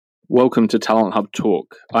Welcome to Talent Hub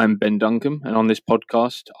Talk. I'm Ben Duncan, and on this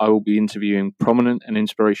podcast, I will be interviewing prominent and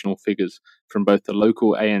inspirational figures from both the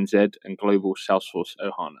local ANZ and global Salesforce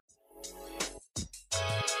Ohana.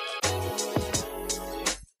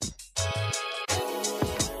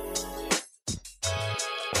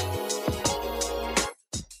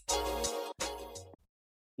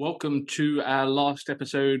 Welcome to our last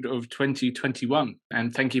episode of 2021,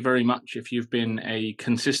 and thank you very much if you've been a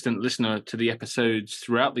consistent listener to the episodes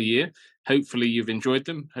throughout the year. Hopefully you've enjoyed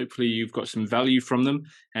them, hopefully you've got some value from them,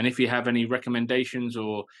 and if you have any recommendations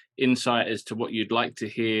or insight as to what you'd like to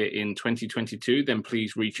hear in 2022, then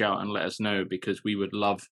please reach out and let us know, because we would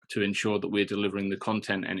love to ensure that we're delivering the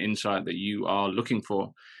content and insight that you are looking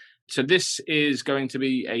for. So this is going to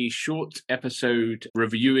be a short episode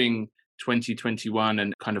reviewing 2021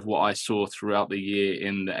 and kind of what I saw throughout the year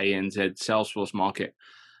in the ANZ Salesforce market.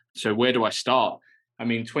 So where do I start? I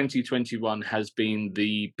mean, 2021 has been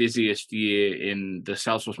the busiest year in the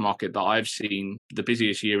Salesforce market that I've seen, the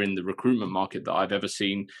busiest year in the recruitment market that I've ever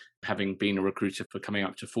seen, having been a recruiter for coming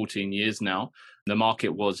up to 14 years now. The market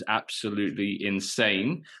was absolutely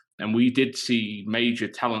insane. And we did see major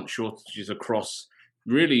talent shortages across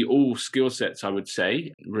really all skill sets, I would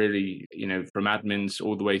say, really, from admins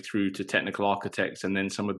all the way through to technical architects, and then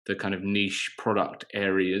some of the kind of niche product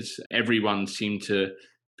areas. Everyone seemed to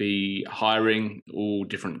be hiring, all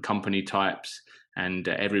different company types, and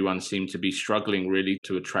everyone seemed to be struggling really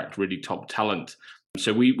to attract really top talent.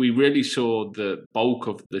 So we really saw the bulk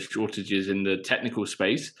of the shortages in the technical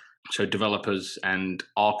space. So developers and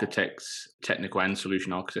architects, technical and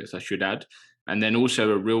solution architects, I should add. And then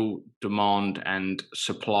also a real demand and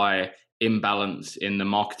supply imbalance in the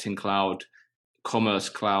marketing cloud, commerce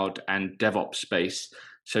cloud, and DevOps space.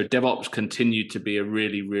 So DevOps continued to be a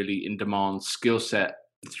really, really in-demand skill set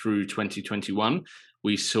through 2021.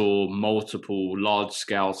 We saw multiple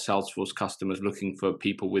large-scale Salesforce customers looking for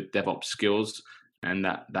people with DevOps skills. And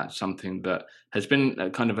that's something that has been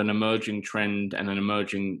a kind of an emerging trend and an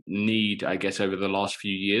emerging need, I guess, over the last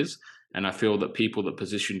few years. And I feel that people that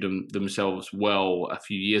positioned themselves well a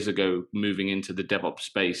few years ago, moving into the DevOps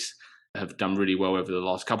space, have done really well over the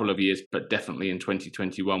last couple of years, but definitely in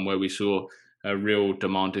 2021, where we saw a real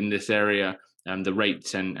demand in this area, and the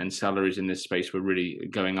rates and salaries in this space were really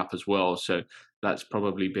going up as well. So that's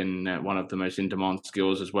probably been one of the most in-demand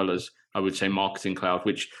skills, as well as, I would say, marketing cloud,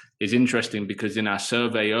 which is interesting because in our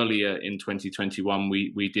survey earlier in 2021,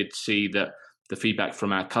 we did see that the feedback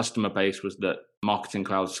from our customer base was that marketing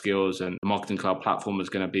cloud skills and the marketing cloud platform was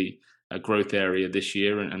going to be a growth area this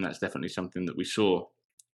year. And that's definitely something that we saw.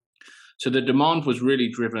 So the demand was really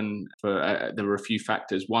driven for, there were a few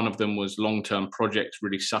factors. One of them was long-term projects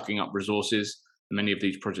really sucking up resources. Many of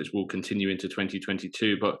these projects will continue into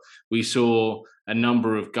 2022, but we saw a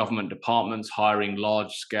number of government departments hiring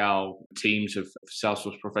large-scale teams of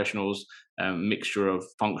Salesforce professionals, mixture of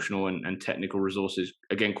functional and technical resources,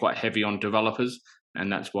 again, quite heavy on developers. And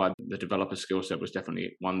that's why the developer skill set was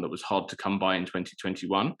definitely one that was hard to come by in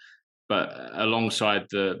 2021. But alongside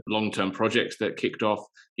the long-term projects that kicked off,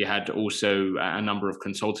 you had also a number of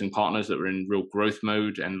consulting partners that were in real growth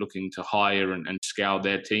mode and looking to hire and scale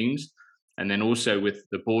their teams. And then also with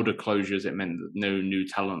the border closures, it meant that no new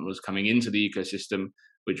talent was coming into the ecosystem,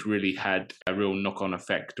 which really had a real knock-on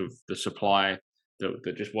effect of the supply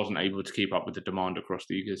that just wasn't able to keep up with the demand across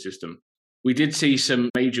the ecosystem. We did see some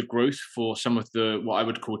major growth for some of the, what I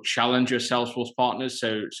would call challenger Salesforce partners.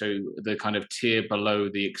 So the kind of tier below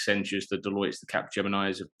the Accentures, the Deloittes, the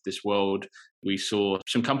Capgeminis of this world. We saw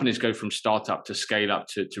some companies go from startup to scale up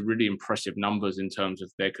to really impressive numbers in terms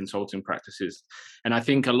of their consulting practices. And I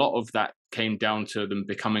think a lot of that came down to them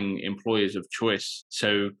becoming employers of choice.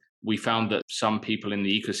 So we found that some people in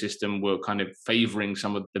the ecosystem were kind of favoring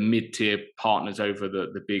some of the mid-tier partners over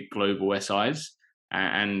the big global SIs.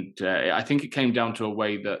 And I think it came down to a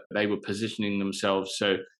way that they were positioning themselves.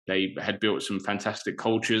 So they had built some fantastic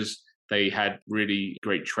cultures. They had really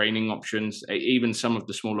great training options. Even some of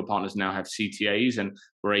the smaller partners now have CTAs and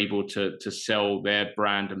were able to sell their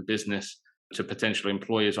brand and business to potential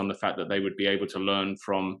employers on the fact that they would be able to learn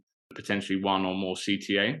from potentially one or more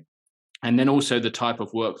CTA. And then also the type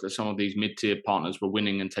of work that some of these mid-tier partners were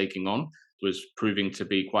winning and taking on was proving to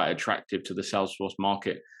be quite attractive to the Salesforce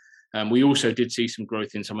market. We also did see some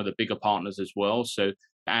growth in some of the bigger partners as well. So,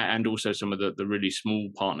 and also some of the really small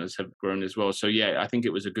partners have grown as well. So yeah, I think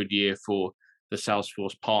it was a good year for the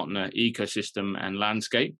Salesforce partner ecosystem and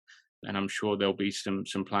landscape. And I'm sure there'll be some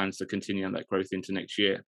plans to continue on that growth into next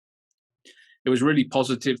year. It was really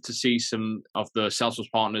positive to see some of the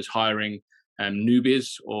Salesforce partners hiring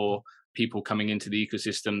newbies or people coming into the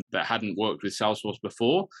ecosystem that hadn't worked with Salesforce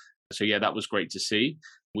before. So yeah, that was great to see.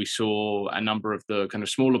 We saw a number of the kind of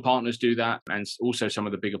smaller partners do that. And also some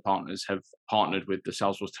of the bigger partners have partnered with the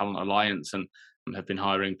Salesforce Talent Alliance and have been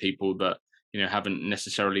hiring people that, haven't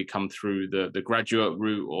necessarily come through the graduate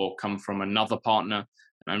route or come from another partner.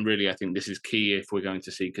 And really, I think this is key if we're going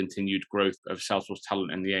to see continued growth of Salesforce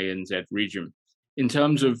talent in the ANZ region. In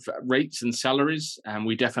terms of rates and salaries,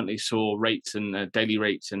 we definitely saw rates and daily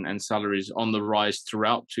rates and salaries on the rise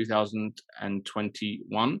throughout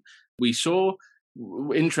 2021.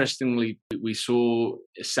 Interestingly, we saw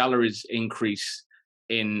salaries increase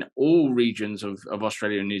in all regions of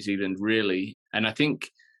Australia and New Zealand, really. And I think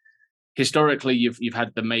historically you've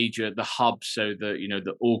had the hubs, so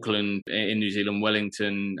the Auckland in New Zealand,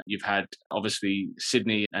 Wellington. You've had obviously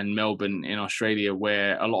Sydney and Melbourne in Australia,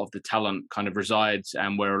 where a lot of the talent kind of resides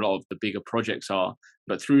and where a lot of the bigger projects are.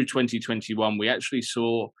 But through 2021, we actually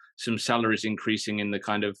saw some salaries increasing in the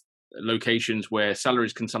kind of locations where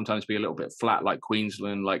salaries can sometimes be a little bit flat, like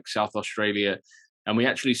Queensland, like South Australia. And we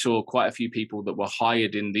actually saw quite a few people that were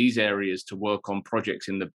hired in these areas to work on projects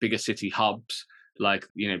in the bigger city hubs. Like,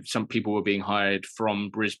 some people were being hired from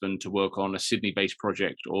Brisbane to work on a Sydney-based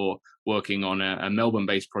project, or working on a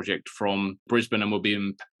Melbourne-based project from Brisbane, and were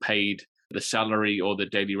being paid the salary or the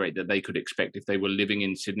daily rate that they could expect if they were living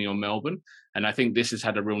in Sydney or Melbourne. And I think this has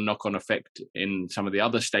had a real knock-on effect in some of the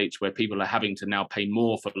other states, where people are having to now pay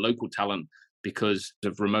more for local talent because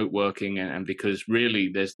of remote working, and because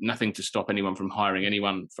really there's nothing to stop anyone from hiring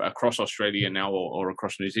anyone across Australia now or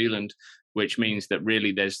across New Zealand, which means that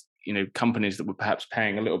really there's companies that were perhaps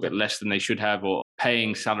paying a little bit less than they should have, or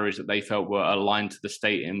paying salaries that they felt were aligned to the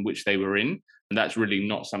state in which they were in. And that's really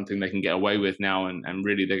not something they can get away with now. And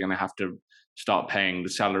really they're going to have to start paying the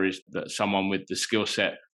salaries that someone with the skill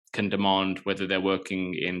set can demand, whether they're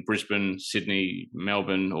working in Brisbane, Sydney,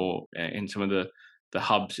 Melbourne, or in some of the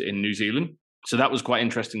hubs in New Zealand. So that was quite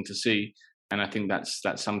interesting to see. And I think that's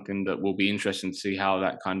something that will be interesting to see how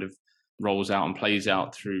that kind of rolls out and plays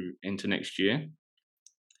out through into next year.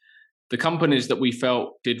 The companies that we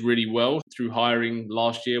felt did really well through hiring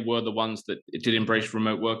last year were the ones that did embrace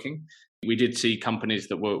remote working. We did see companies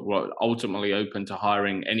that were ultimately open to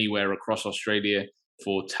hiring anywhere across Australia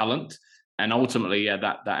for talent. And ultimately,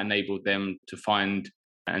 that enabled them to find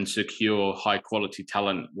and secure high quality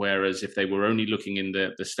talent. Whereas if they were only looking in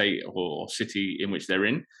the state or city in which they're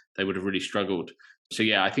in, they would have really struggled. So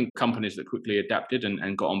I think companies that quickly adapted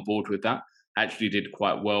and got on board with that actually did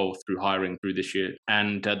quite well through hiring through this year.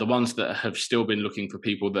 And the ones that have still been looking for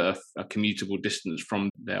people that are a commutable distance from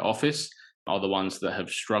their office are the ones that have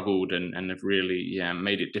struggled and have really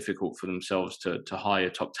made it difficult for themselves to hire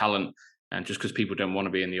top talent. And just because people don't want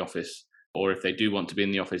to be in the office, or if they do want to be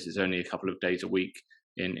in the office, it's only a couple of days a week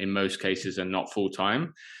in most cases, and not full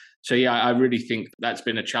time. So I really think that's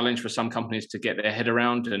been a challenge for some companies to get their head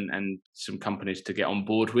around, and some companies to get on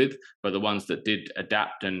board with. But the ones that did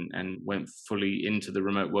adapt and went fully into the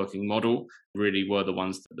remote working model really were the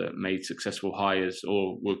ones that made successful hires,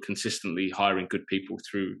 or were consistently hiring good people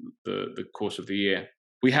through the course of the year.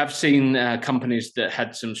 We have seen companies that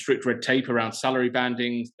had some strict red tape around salary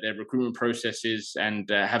banding, their recruitment processes, and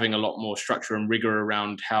having a lot more structure and rigor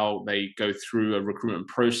around how they go through a recruitment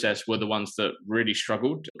process were the ones that really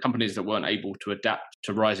struggled. Companies that weren't able to adapt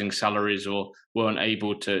to rising salaries, or weren't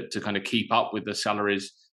able to kind of keep up with the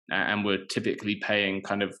salaries, and were typically paying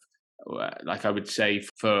kind of, like I would say,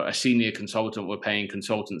 for a senior consultant, were paying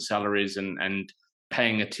consultant salaries and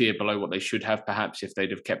paying a tier below what they should have, perhaps, if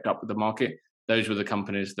they'd have kept up with the market. Those were the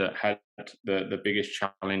companies that had the biggest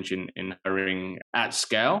challenge in hiring at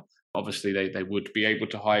scale. Obviously, they would be able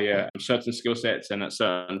to hire certain skill sets and at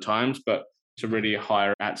certain times, but to really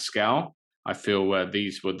hire at scale, I feel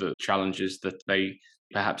these were the challenges that they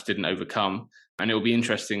perhaps didn't overcome. And it will be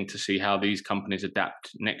interesting to see how these companies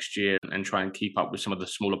adapt next year and try and keep up with some of the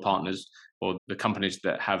smaller partners, or the companies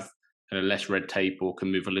that have kind of less red tape or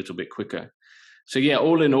can move a little bit quicker. So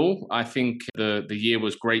all in all, I think the year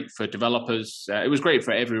was great for developers. It was great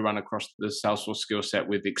for everyone across the Salesforce skill set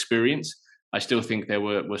with experience. I still think there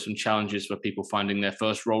were some challenges for people finding their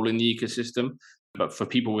first role in the ecosystem. But for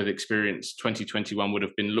people with experience, 2021 would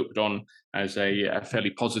have been looked on as a fairly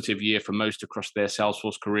positive year for most across their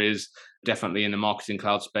Salesforce careers, definitely in the marketing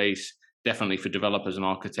cloud space, definitely for developers and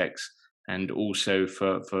architects, and also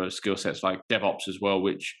for skill sets like DevOps as well,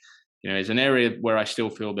 which is an area where I still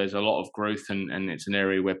feel there's a lot of growth, and it's an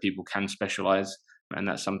area where people can specialize. And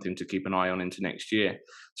that's something to keep an eye on into next year.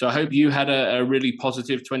 So I hope you had a really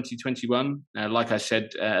positive 2021. Like I said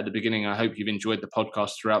at the beginning, I hope you've enjoyed the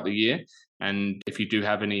podcast throughout the year. And if you do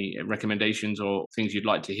have any recommendations or things you'd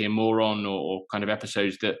like to hear more on, or kind of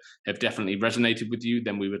episodes that have definitely resonated with you,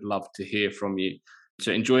 then we would love to hear from you.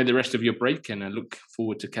 So enjoy the rest of your break, and I look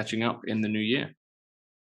forward to catching up in the new year.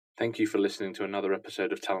 Thank you for listening to another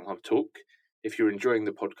episode of Talent Hub Talk. If you're enjoying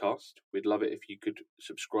the podcast, we'd love it if you could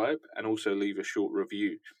subscribe and also leave a short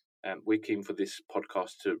review. We're keen for this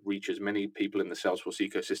podcast to reach as many people in the Salesforce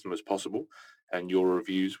ecosystem as possible, and your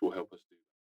reviews will help us do that.